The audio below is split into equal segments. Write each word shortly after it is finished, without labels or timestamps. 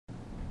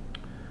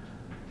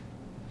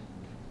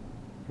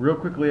Real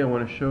quickly, I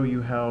want to show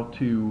you how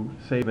to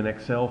save an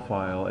Excel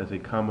file as a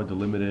comma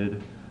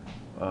delimited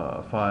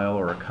file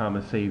or a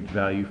comma saved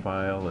value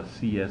file, a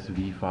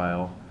CSV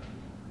file.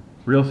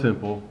 Real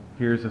simple.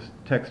 Here's a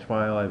text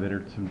file. I've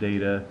entered some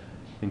data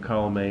in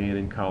column A and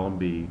in column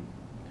B.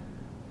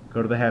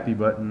 Go to the happy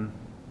button,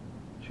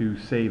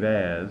 choose Save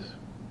As.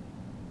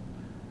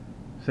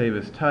 Save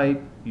as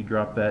type, you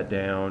drop that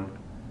down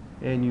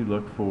and you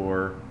look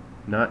for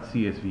not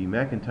CSV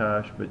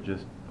Macintosh but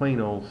just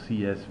plain old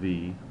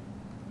CSV,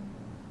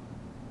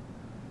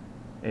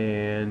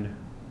 and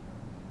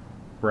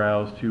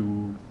browse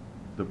to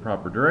the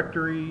proper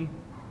directory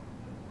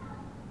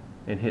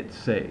and hit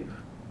save.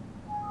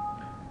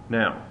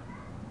 Now,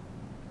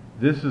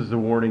 this is the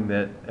warning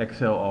that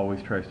Excel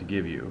always tries to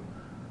give you.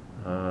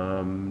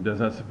 Does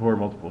not support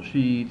multiple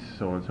sheets,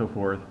 so on and so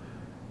forth.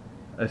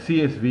 A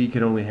CSV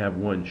can only have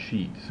one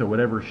sheet, so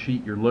whatever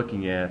sheet you're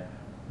looking at,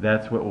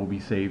 that's what will be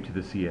saved to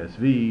the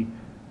CSV,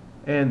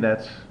 and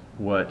that's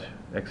what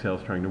Excel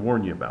is trying to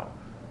warn you about.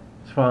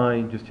 It's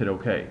fine, just hit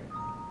OK.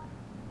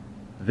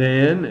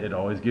 Then it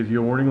always gives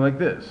you a warning like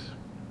this,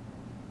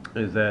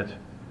 is that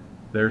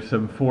there's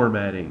some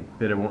formatting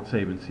that it won't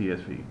save in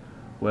CSV.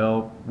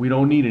 Well, we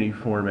don't need any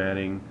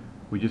formatting,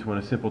 we just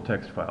want a simple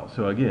text file.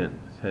 So again,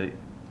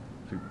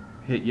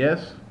 hit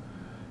yes,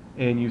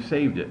 and you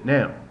saved it.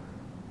 Now,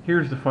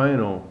 here's the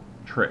final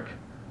trick.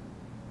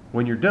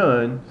 When you're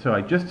done, so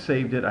I just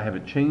saved it, I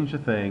haven't changed a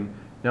thing,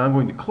 now I'm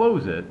going to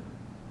close it,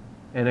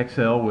 and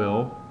Excel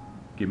will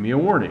give me a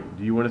warning.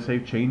 Do you want to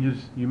save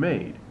changes you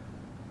made?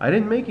 I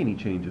didn't make any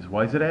changes.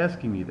 Why is it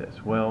asking me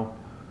this? Well,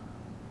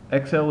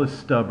 Excel is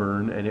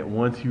stubborn and it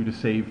wants you to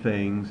save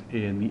things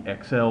in the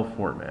Excel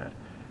format.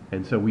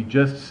 And so we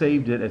just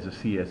saved it as a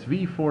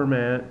CSV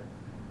format,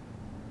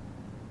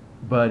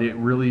 but it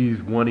really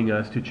is wanting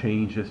us to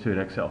change this to an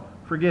Excel.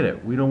 Forget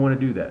it. We don't want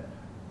to do that.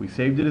 We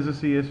saved it as a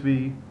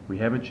CSV. We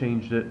haven't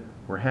changed it.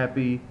 We're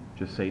happy.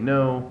 Just say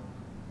no,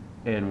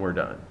 and we're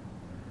done.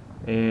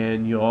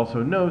 And you'll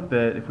also note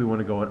that if we want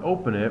to go and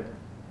open it,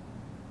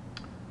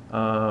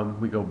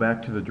 we go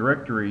back to the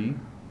directory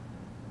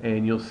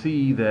and you'll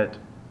see that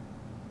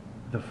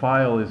the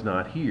file is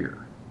not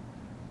here,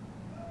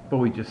 but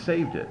we just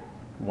saved it.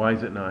 Why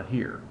is it not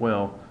here?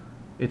 Well,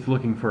 it's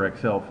looking for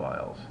Excel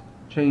files.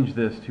 Change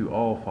this to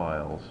all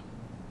files,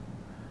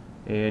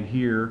 and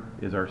here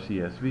is our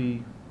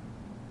CSV.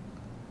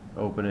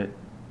 Open it.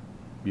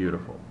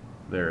 Beautiful.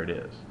 There it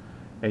is.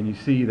 And you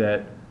see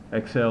that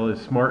Excel is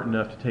smart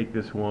enough to take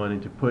this one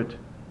and to put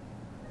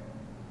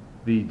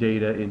the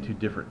data into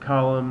different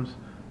columns.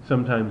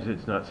 Sometimes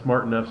it's not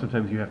smart enough.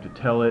 Sometimes you have to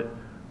tell it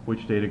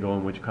which data go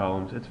in which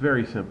columns. It's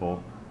very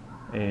simple,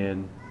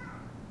 and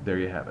there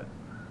you have it.